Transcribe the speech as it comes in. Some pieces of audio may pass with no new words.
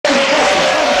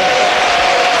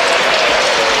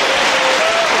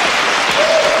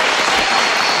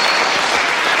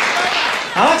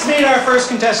let's meet our first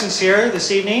contestants here this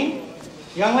evening.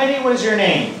 Young lady, what is your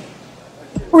name?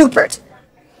 Ruepert.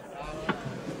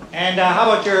 And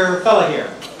how about your fella here?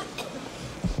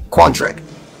 Quantric.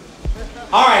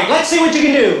 All right, let's see what you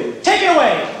can do. Take it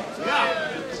away.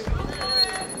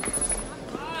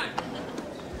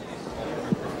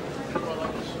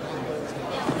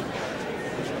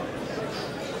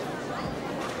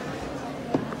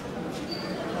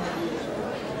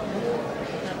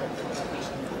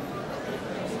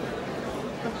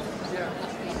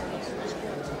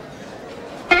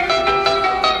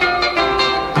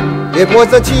 It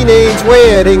was a teenage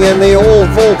wedding and the old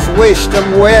folks wished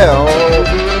him well.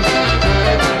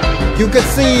 You could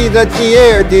see that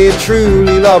Pierre did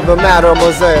truly love the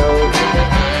mademoiselle.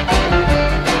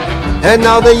 And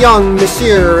now the young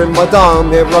monsieur and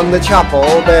madame have rung the chapel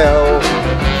bell.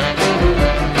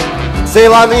 C'est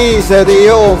la vie, said the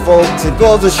old folks, it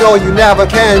goes to show you never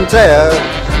can tell.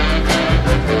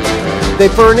 They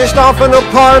furnished off an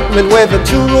apartment with a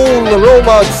two-room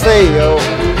robot sale.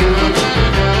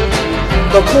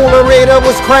 The coolerator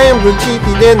was crammed with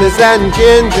cheapy dinners and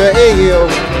ginger ale.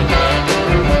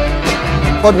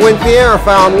 But when Pierre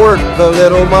found work, the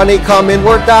little money coming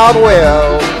worked out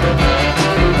well.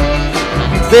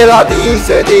 C'est la vie,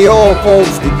 said the old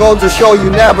folks, it goes to show you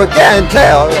never can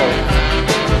tell.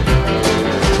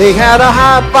 They had a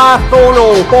hi-fi phone,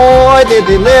 oh boy, did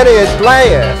they let it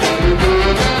blast.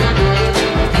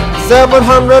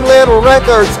 700 little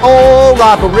records, all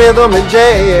rock, rhythm, and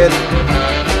jazz.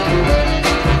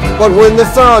 But when the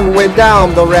sun went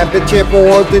down, the rapid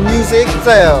chipboard, the music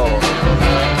fell.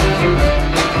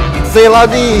 C'est la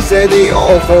vie, said the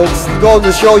old folks, goes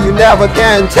to show you never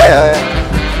can tell.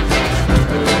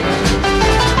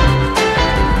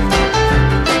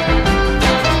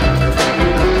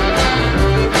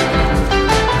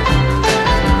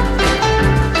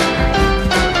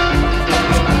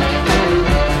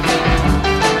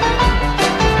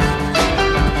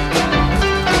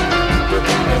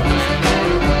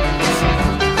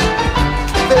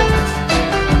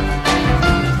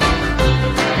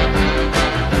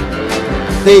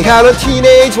 They had a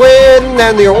teenage wedding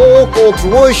and their old folks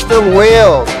wished them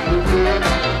well.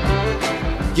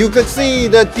 You could see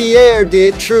that Pierre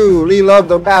did truly love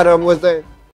the mademoiselle.